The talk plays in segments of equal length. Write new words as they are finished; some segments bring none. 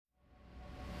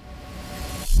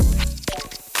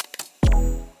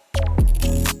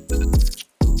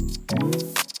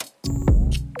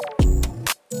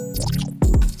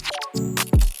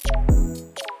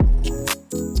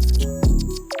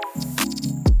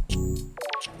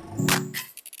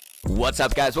What's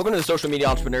up, guys? Welcome to the Social Media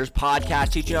Entrepreneurs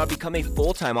Podcast, teaching you how to become a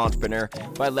full-time entrepreneur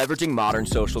by leveraging modern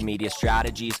social media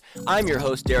strategies. I'm your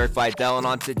host, Derek Vidal, and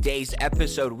on today's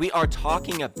episode, we are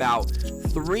talking about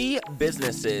 3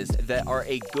 businesses that are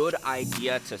a good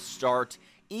idea to start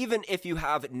even if you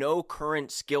have no current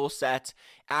skill set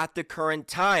at the current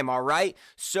time, all right?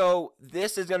 So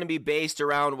this is going to be based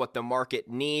around what the market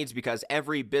needs, because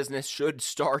every business should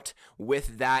start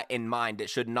with that in mind. It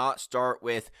should not start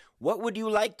with, what would you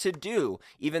like to do?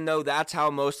 Even though that's how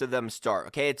most of them start,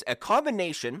 okay? It's a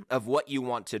combination of what you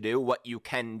want to do, what you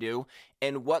can do,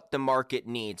 and what the market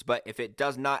needs. But if it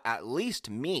does not at least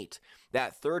meet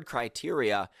that third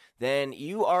criteria, then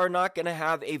you are not going to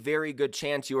have a very good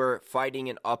chance. You are fighting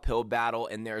an uphill battle,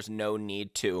 and there's no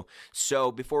need to. So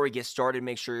before we get started,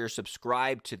 make sure you're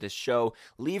subscribed to the show,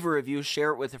 leave a review,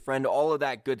 share it with a friend, all of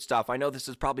that good stuff. I know this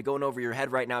is probably going over your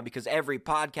head right now because every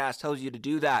podcast tells you to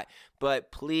do that,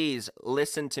 but please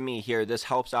listen to me here. This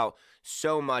helps out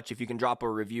so much if you can drop a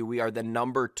review. We are the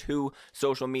number 2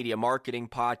 social media marketing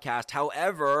podcast.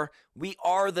 However, we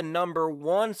are the number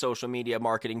 1 social media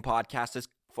marketing podcast as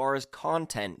far as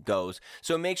content goes.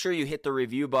 So make sure you hit the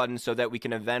review button so that we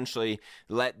can eventually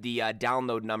let the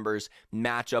download numbers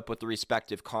match up with the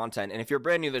respective content. And if you're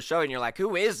brand new to the show and you're like,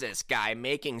 who is this guy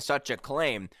making such a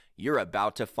claim? You're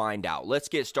about to find out. Let's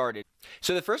get started.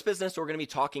 So the first business we're going to be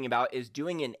talking about is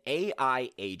doing an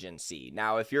AI agency.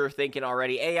 Now, if you're thinking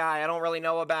already, AI, I don't really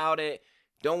know about it,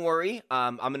 don't worry.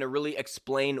 I'm going to really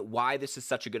explain why this is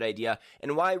such a good idea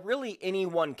and why really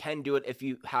anyone can do it if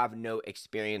you have no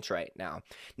experience right now.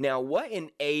 Now, what an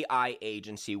AI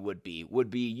agency would be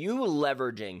you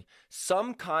leveraging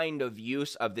some kind of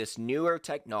use of this newer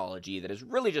technology that has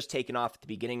really just taken off at the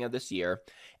beginning of this year,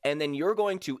 and then you're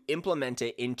going to implement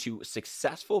it into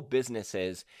successful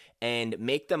businesses and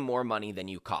make them more money than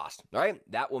you cost, all right?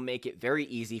 That will make it very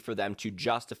easy for them to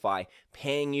justify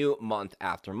paying you month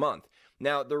after month.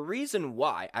 Now, the reason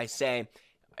why I say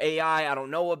AI, I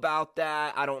don't know about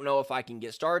that, I don't know if I can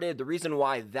get started, the reason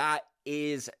why that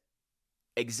is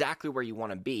exactly where you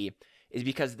want to be is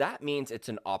because that means it's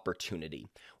an opportunity.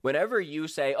 Whenever you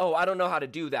say, oh, I don't know how to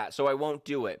do that, so I won't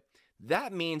do it,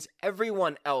 that means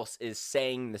everyone else is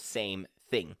saying the same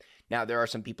thing. Now, there are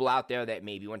some people out there that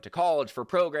maybe went to college for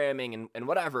programming and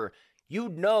whatever. You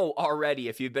know already,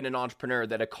 if you've been an entrepreneur,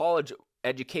 that a college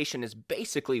education is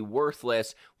basically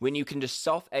worthless when you can just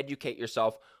self-educate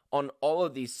yourself on all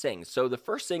of these things. So the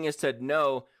first thing is to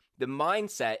know the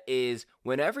mindset is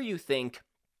whenever you think,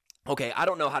 okay, I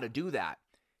don't know how to do that,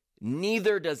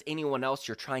 neither does anyone else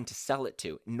you're trying to sell it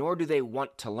to, nor do they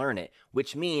want to learn it,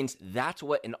 which means that's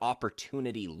what an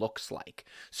opportunity looks like.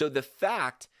 So the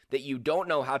fact that you don't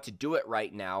know how to do it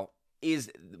right now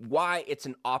is why it's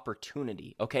an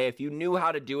opportunity, okay? If you knew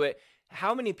how to do it,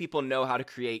 how many people know how to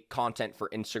create content for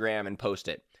Instagram and post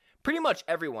it? Pretty much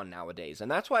everyone nowadays.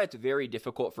 And that's why it's very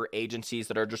difficult for agencies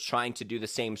that are just trying to do the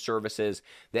same services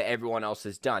that everyone else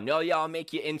has done. No, yeah, I'll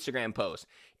make you Instagram posts.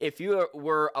 If you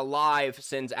were alive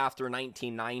since after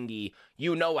 1990,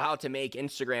 you know how to make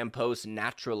Instagram posts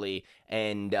naturally.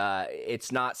 And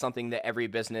it's not something that every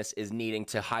business is needing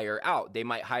to hire out. They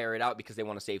might hire it out because they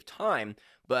want to save time,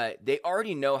 but they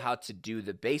already know how to do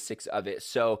the basics of it.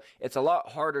 So it's a lot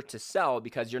harder to sell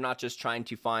because you're not just trying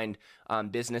to find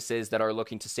businesses that are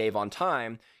looking to save on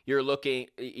time.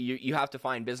 You have to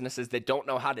find businesses that don't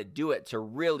know how to do it to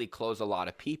really close a lot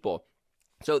of people.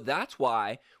 So that's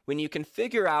why when you can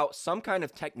figure out some kind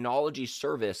of technology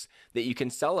service that you can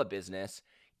sell a business,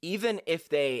 even if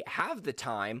they have the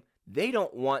time, they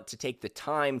don't want to take the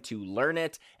time to learn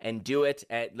it and do it.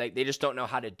 They just don't know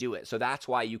how to do it. So that's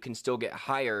why you can still get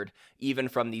hired even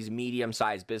from these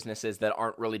medium-sized businesses that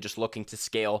aren't really just looking to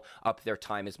scale up their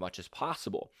time as much as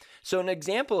possible. So an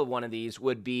example of one of these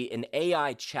would be an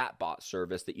AI chatbot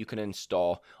service that you can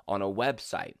install on a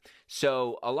website.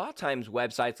 So a lot of times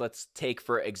websites, let's take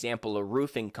for example a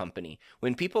roofing company.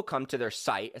 When people come to their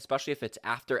site, especially if it's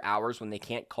after hours when they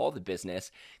can't call the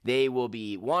business, they will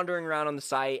be wandering around on the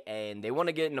site and they want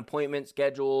to get an appointment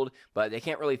scheduled, but they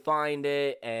can't really find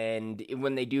it. And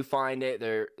when they do find it,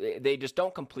 they just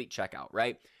don't complete checkout,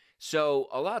 right? So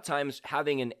a lot of times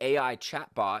having an AI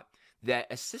chatbot that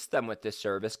assists them with this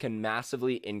service can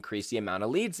massively increase the amount of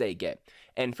leads they get.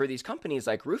 And for these companies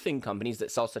like roofing companies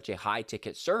that sell such a high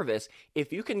ticket service,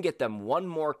 if you can get them one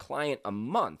more client a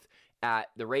month at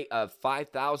the rate of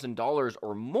 $5,000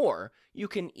 or more, you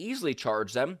can easily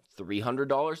charge them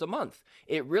 $300 a month.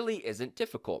 It really isn't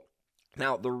difficult.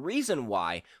 Now, the reason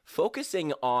why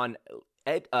focusing on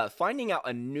finding out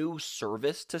a new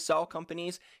service to sell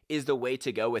companies is the way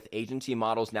to go with agency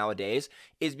models nowadays,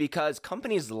 is because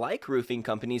companies like roofing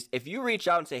companies, if you reach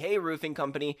out and say, hey, roofing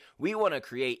company, we want to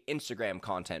create Instagram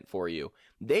content for you,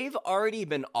 they've already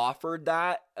been offered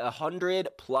that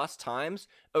 100+ times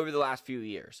over the last few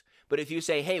years. But if you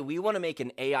say, hey, we want to make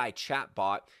an AI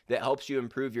chatbot that helps you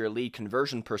improve your lead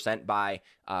conversion percent by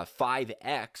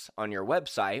 5x on your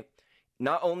website,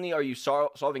 not only are you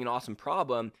solving an awesome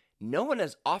problem, no one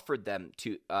has offered them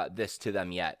this to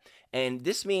them yet. And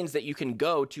this means that you can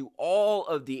go to all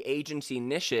of the agency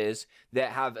niches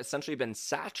that have essentially been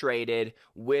saturated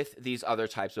with these other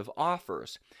types of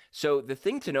offers. So the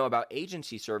thing to know about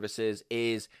agency services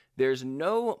is there's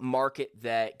no market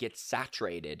that gets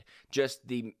saturated. Just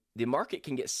the market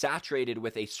can get saturated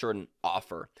with a certain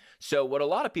offer. So what a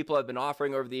lot of people have been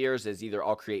offering over the years is either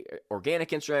I'll create organic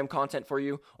Instagram content for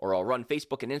you, or I'll run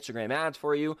Facebook and Instagram ads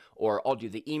for you, or I'll do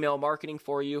the email marketing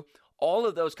for you. All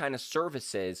of those kind of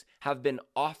services have been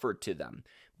offered to them.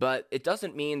 But it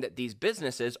doesn't mean that these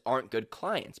businesses aren't good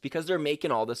clients because they're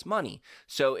making all this money.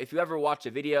 So if you ever watch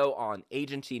a video on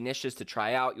agency niches to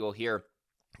try out, you'll hear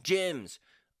gyms,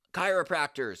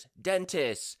 chiropractors,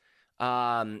 dentists,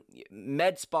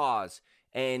 med spas,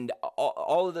 and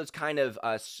all of those kind of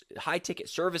high ticket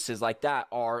services like that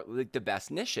are like the best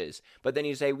niches. But then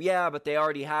you say, yeah, but they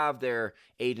already have their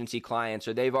agency clients,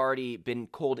 or they've already been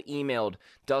cold emailed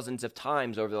dozens of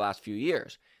times over the last few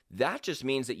years. That just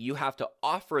means that you have to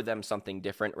offer them something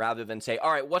different rather than say,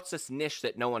 all right, what's this niche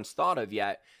that no one's thought of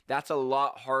yet? That's a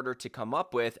lot harder to come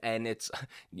up with, and it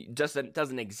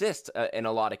doesn't exist in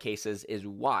a lot of cases, is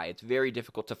why. It's very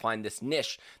difficult to find this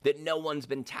niche that no one's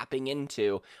been tapping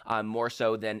into, more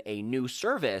so than a new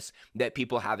service that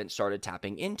people haven't started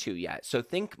tapping into yet. So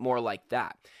think more like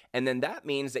that. And then that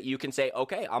means that you can say,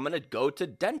 okay, I'm going to go to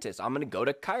dentists. I'm going to go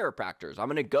to chiropractors. I'm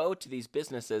going to go to these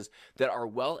businesses that are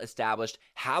well established,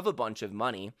 have a bunch of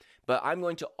money, but I'm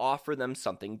going to offer them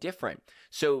something different.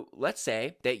 So let's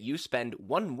say that you spend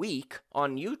 1 week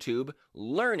on YouTube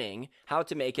learning how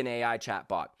to make an AI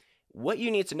chatbot. What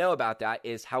you need to know about that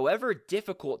is however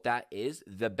difficult that is,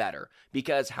 the better.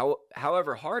 Because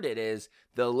however hard it is,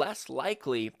 the less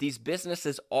likely these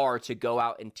businesses are to go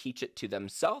out and teach it to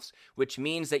themselves, which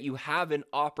means that you have an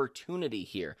opportunity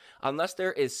here. Unless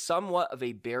there is somewhat of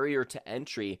a barrier to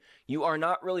entry, you are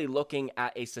not really looking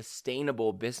at a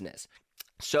sustainable business.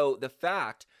 So the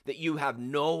fact that you have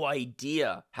no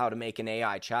idea how to make an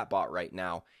AI chatbot right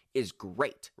now is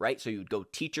great, right? So you'd go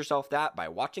teach yourself that by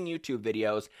watching YouTube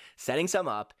videos, setting some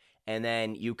up, and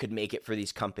then you could make it for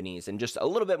these companies. And just a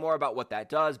little bit more about what that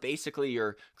does. Basically,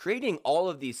 you're creating all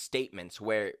of these statements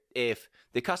where if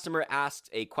the customer asks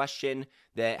a question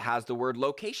that has the word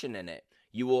location in it,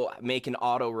 you will make an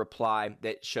auto reply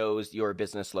that shows your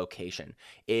business location.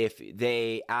 If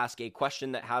they ask a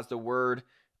question that has the word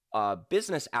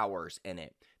business hours in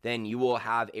it, then you will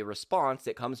have a response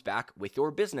that comes back with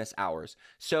your business hours.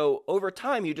 So over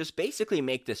time, you just basically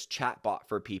make this chatbot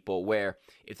for people where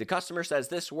if the customer says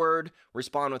this word,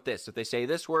 respond with this. If they say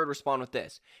this word, respond with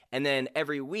this. And then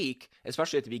every week,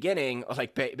 especially at the beginning,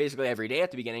 like basically every day at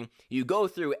the beginning, you go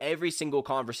through every single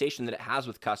conversation that it has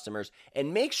with customers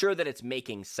and make sure that it's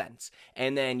making sense.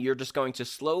 And then you're just going to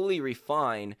slowly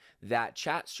refine that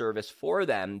chat service for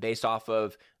them based off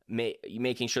of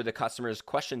making sure the customer's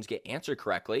questions get answered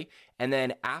correctly. And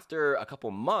then after a couple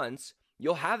months,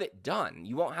 you'll have it done.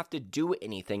 You won't have to do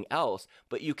anything else,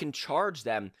 but you can charge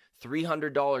them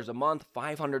 $300 a month,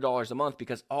 $500 a month,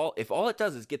 because if all it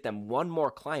does is get them one more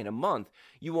client a month,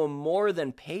 you will more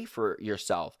than pay for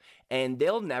yourself. And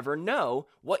they'll never know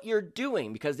what you're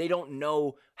doing because they don't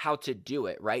know how to do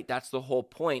it, right? That's the whole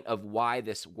point of why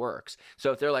this works.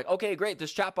 So if they're like, okay, great,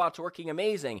 this chatbot's working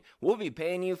amazing, we'll be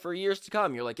paying you for years to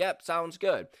come. You're like, yep, sounds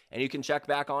good. And you can check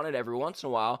back on it every once in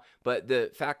a while. But the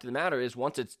fact of the matter is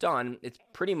once it's done, it's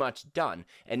pretty much done.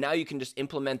 And now you can just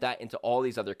implement that into all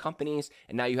these other companies.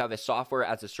 And now you have a software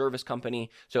as a service company.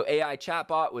 So AI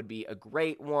chatbot would be a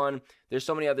great one. There's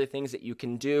so many other things that you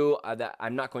can do that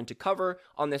I'm not going to cover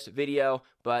on this video,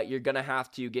 but you're going to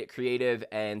have to get creative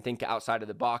and think outside of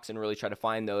the box and really try to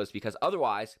find those, because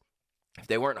otherwise, if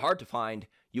they weren't hard to find,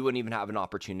 you wouldn't even have an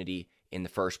opportunity in the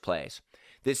first place.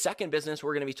 The second business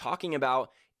we're going to be talking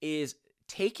about is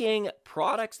taking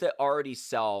products that already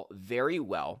sell very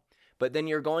well, but then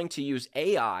you're going to use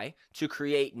AI to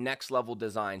create next level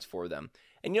designs for them.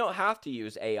 And you don't have to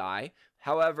use AI.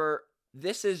 However,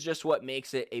 this is just what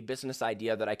makes it a business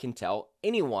idea that I can tell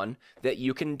anyone that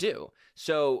you can do.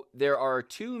 So there are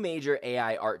two major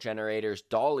AI art generators,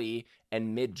 DALL-E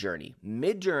and Midjourney.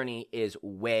 Midjourney is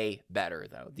way better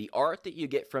though. The art that you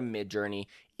get from Midjourney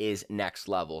is next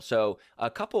level. So a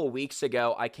couple of weeks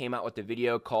ago, I came out with a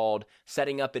video called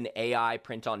setting up an AI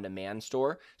print on demand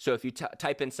store. So if you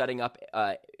type in setting up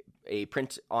an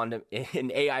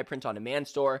AI print on demand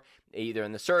store, either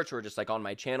in the search or just like on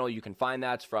my channel, you can find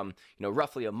that's from,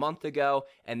 roughly a month ago,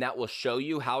 and that will show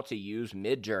you how to use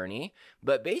Midjourney.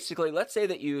 But basically, let's say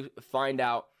that you find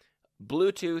out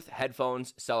Bluetooth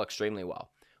headphones sell extremely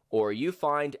well, or you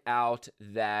find out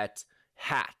that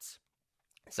hats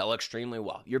sell extremely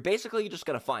well. You're basically just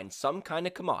going to find some kind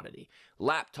of commodity,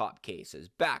 laptop cases,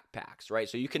 backpacks, right?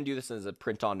 So you can do this as a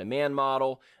print-on-demand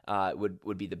model.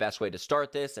 Would be the best way to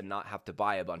start this and not have to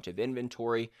buy a bunch of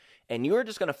inventory. And you're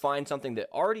just going to find something that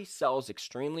already sells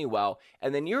extremely well,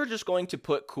 and then you're just going to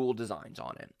put cool designs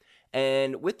on it.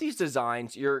 And with these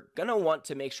designs, you're going to want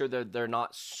to make sure that they're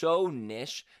not so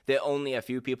niche that only a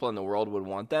few people in the world would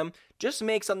want them. Just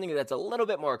make something that's a little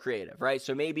bit more creative, right?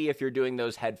 So maybe if you're doing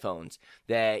those headphones,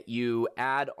 that you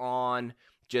add on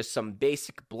just some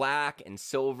basic black and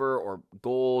silver or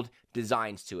gold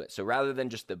designs to it. So rather than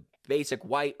just the basic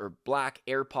white or black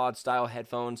AirPod style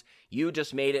headphones, you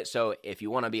just made it so if you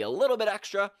want to be a little bit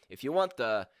extra, if you want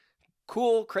the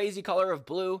cool, crazy color of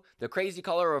blue, the crazy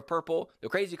color of purple, the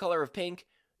crazy color of pink,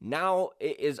 now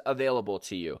it is available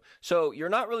to you. So you're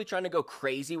not really trying to go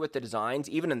crazy with the designs.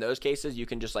 Even in those cases, you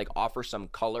can just like offer some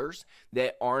colors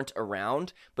that aren't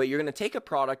around, but you're going to take a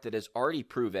product that is already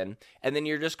proven, and then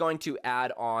you're just going to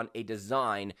add on a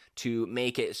design to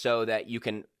make it so that you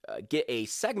can get a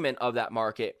segment of that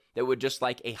market that would just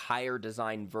like a higher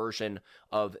design version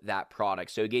of that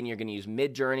product. So again, you're going to use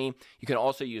Midjourney. You can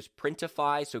also use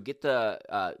Printify. So get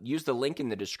use the link in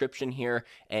the description here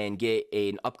and get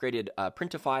an upgraded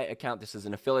Printify account. This is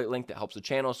an affiliate link that helps the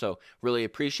channel, so really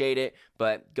appreciate it.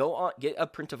 But go on, get a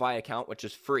Printify account, which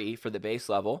is free for the base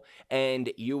level,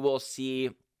 and you will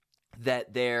see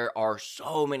that there are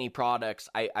so many products,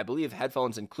 I believe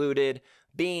headphones included,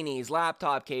 beanies,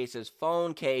 laptop cases,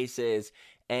 phone cases,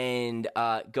 and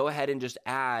go ahead and just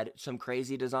add some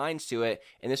crazy designs to it.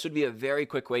 And this would be a very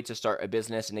quick way to start a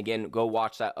business. And again, go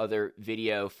watch that other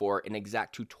video for an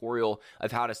exact tutorial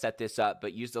of how to set this up,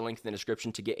 but use the link in the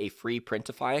description to get a free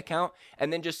Printify account,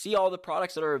 and then just see all the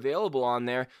products that are available on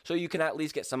there so you can at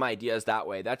least get some ideas that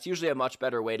way. That's usually a much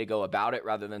better way to go about it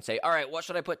rather than say, all right, what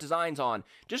should I put designs on?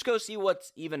 Just go see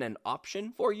what's even an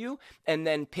option for you and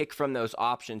then pick from those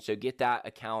options. So get that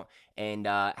account and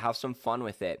have some fun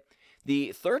with it.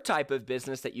 The third type of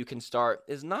business that you can start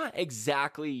is not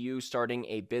exactly you starting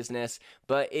a business,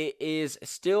 but it is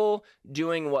still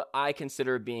doing what I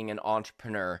consider being an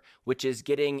entrepreneur, which is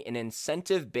getting an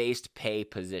incentive-based pay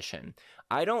position.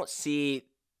 I don't see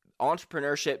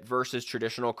entrepreneurship versus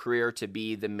traditional career to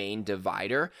be the main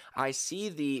divider. I see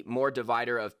the more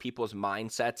divider of people's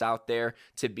mindsets out there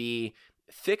to be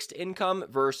fixed income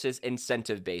versus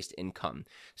incentive-based income.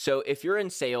 So if you're in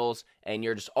sales and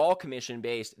you're just all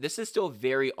commission-based, this is still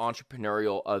very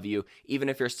entrepreneurial of you, even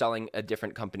if you're selling a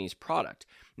different company's product.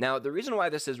 Now, the reason why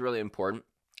this is really important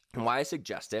and why I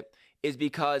suggest it is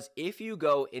because if you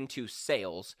go into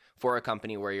sales for a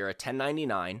company where you're a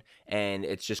 1099 and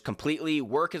it's just completely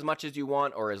work as much as you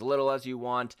want or as little as you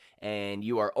want, and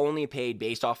you are only paid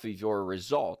based off of your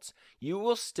results, you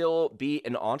will still be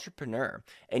an entrepreneur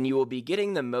and you will be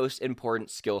getting the most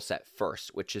important skill set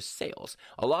first, which is sales.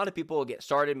 A lot of people will get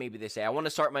started. Maybe they say, I want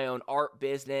to start my own art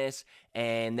business,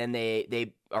 and then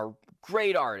they are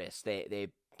great artists. They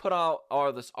put out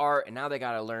all this art, and now they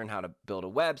got to learn how to build a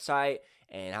website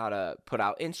and how to put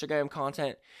out Instagram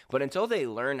content. But until they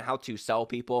learn how to sell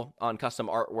people on custom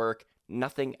artwork,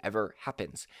 nothing ever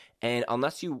happens. And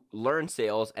unless you learn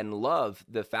sales and love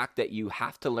the fact that you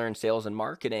have to learn sales and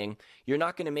marketing, you're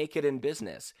not going to make it in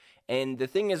business. And the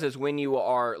thing is when you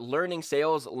are learning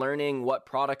sales, learning what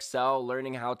products sell,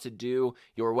 learning how to do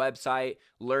your website,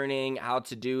 learning how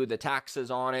to do the taxes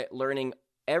on it, learning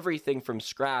everything from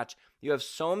scratch, you have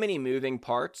so many moving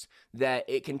parts that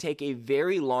it can take a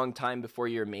very long time before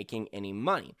you're making any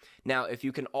money. Now, if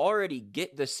you can already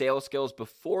get the sales skills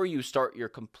before you start your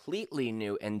completely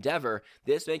new endeavor,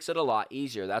 this makes it a lot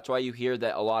easier. That's why you hear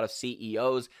that a lot of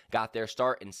CEOs got their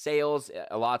start in sales,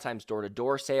 a lot of times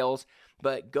door-to-door sales.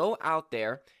 But go out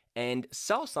there and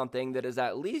sell something that is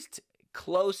at least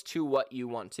close to what you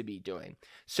want to be doing.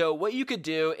 So what you could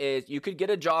do is you could get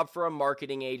a job for a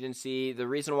marketing agency. The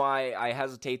reason why I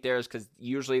hesitate there is because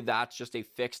usually that's just a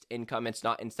fixed income. It's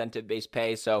not incentive-based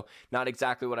pay, so not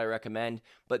exactly what I recommend.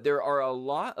 But there are a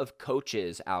lot of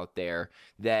coaches out there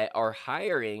that are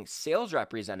hiring sales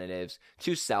representatives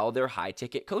to sell their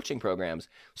high-ticket coaching programs.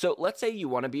 So let's say you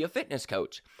want to be a fitness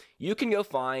coach. You can go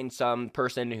find some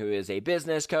person who is a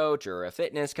business coach or a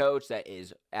fitness coach that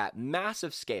is at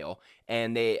massive scale,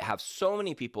 and they have so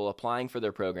many people applying for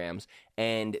their programs,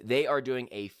 and they are doing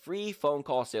a free phone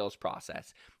call sales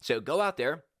process. So go out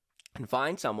there and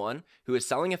find someone who is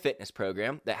selling a fitness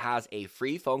program that has a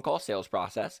free phone call sales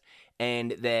process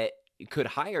and that could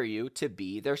hire you to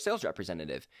be their sales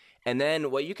representative. And then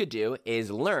what you could do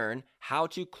is learn how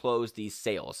to close these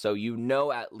sales. So you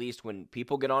know at least when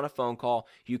people get on a phone call,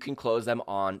 you can close them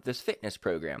on this fitness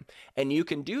program. And you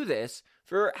can do this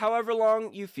for however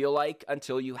long you feel like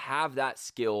until you have that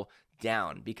skill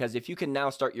down. Because if you can now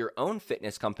start your own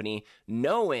fitness company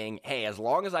knowing, hey, as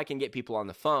long as I can get people on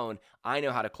the phone, I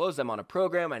know how to close them on a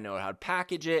program, I know how to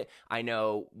package it, I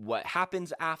know what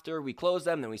happens after we close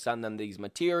them, then we send them these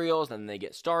materials, then they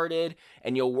get started,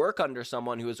 and you'll work under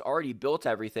someone who has already built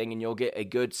everything, and you'll get a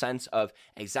good sense of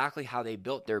exactly how they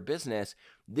built their business.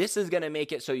 This is going to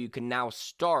make it so you can now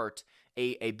start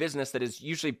a business that is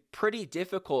usually pretty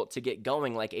difficult to get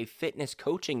going, like a fitness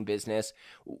coaching business,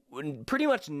 pretty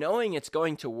much knowing it's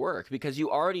going to work because you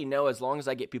already know as long as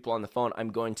I get people on the phone, I'm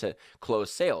going to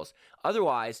close sales.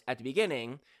 Otherwise, at the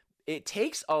beginning, it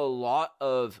takes a lot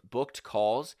of booked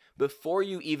calls before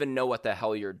you even know what the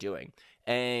hell you're doing.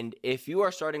 And if you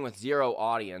are starting with zero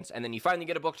audience and then you finally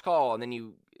get a booked call and then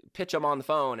you pitch them on the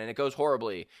phone and it goes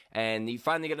horribly, and you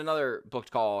finally get another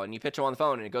booked call and you pitch them on the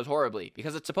phone and it goes horribly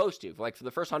because it's supposed to. Like for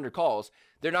the first 100 calls,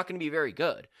 they're not going to be very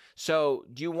good. So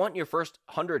do you want your first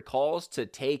 100 calls to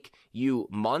take you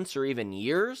months or even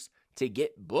years to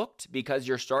get booked because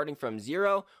you're starting from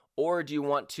zero? Or do you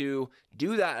want to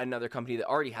do that at another company that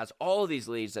already has all of these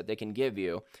leads that they can give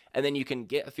you, and then you can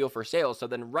get a feel for sales? So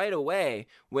then right away,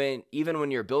 even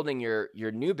when you're building your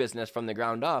new business from the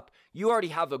ground up, you already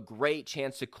have a great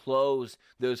chance to close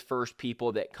those first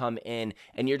people that come in,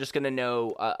 and you're just going to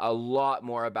know a lot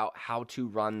more about how to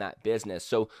run that business.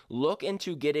 So look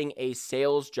into getting a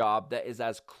sales job that is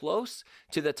as close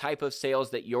to the type of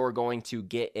sales that you're going to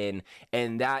get in,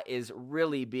 and that is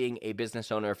really being a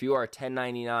business owner. If you are a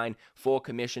 1099 full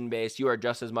commission based, you are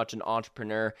just as much an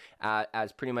entrepreneur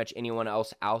as pretty much anyone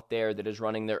else out there that is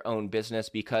running their own business,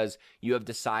 because you have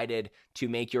decided to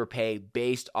make your pay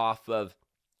based off of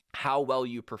how well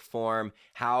you perform,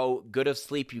 how good of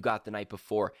sleep you got the night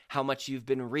before, how much you've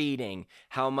been reading,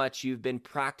 how much you've been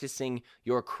practicing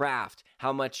your craft,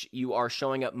 how much you are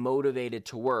showing up motivated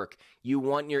to work. You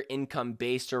want your income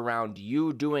based around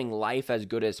you doing life as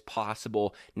good as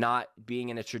possible, not being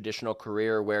in a traditional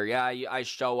career where, I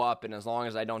show up and as long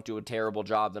as I don't do a terrible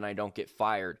job, then I don't get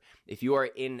fired. If you are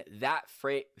in that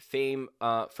frame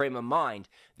of mind,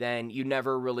 then you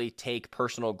never really take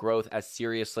personal growth as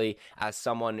seriously as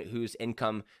someone whose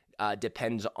income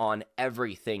depends on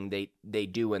everything they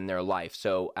do in their life.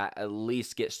 So at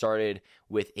least get started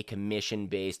with a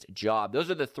commission-based job.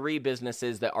 Those are the 3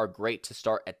 businesses that are great to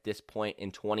start at this point in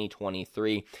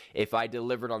 2023. If I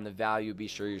delivered on the value, be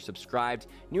sure you're subscribed.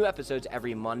 New episodes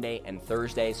every Monday and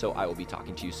Thursday, so I will be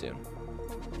talking to you soon.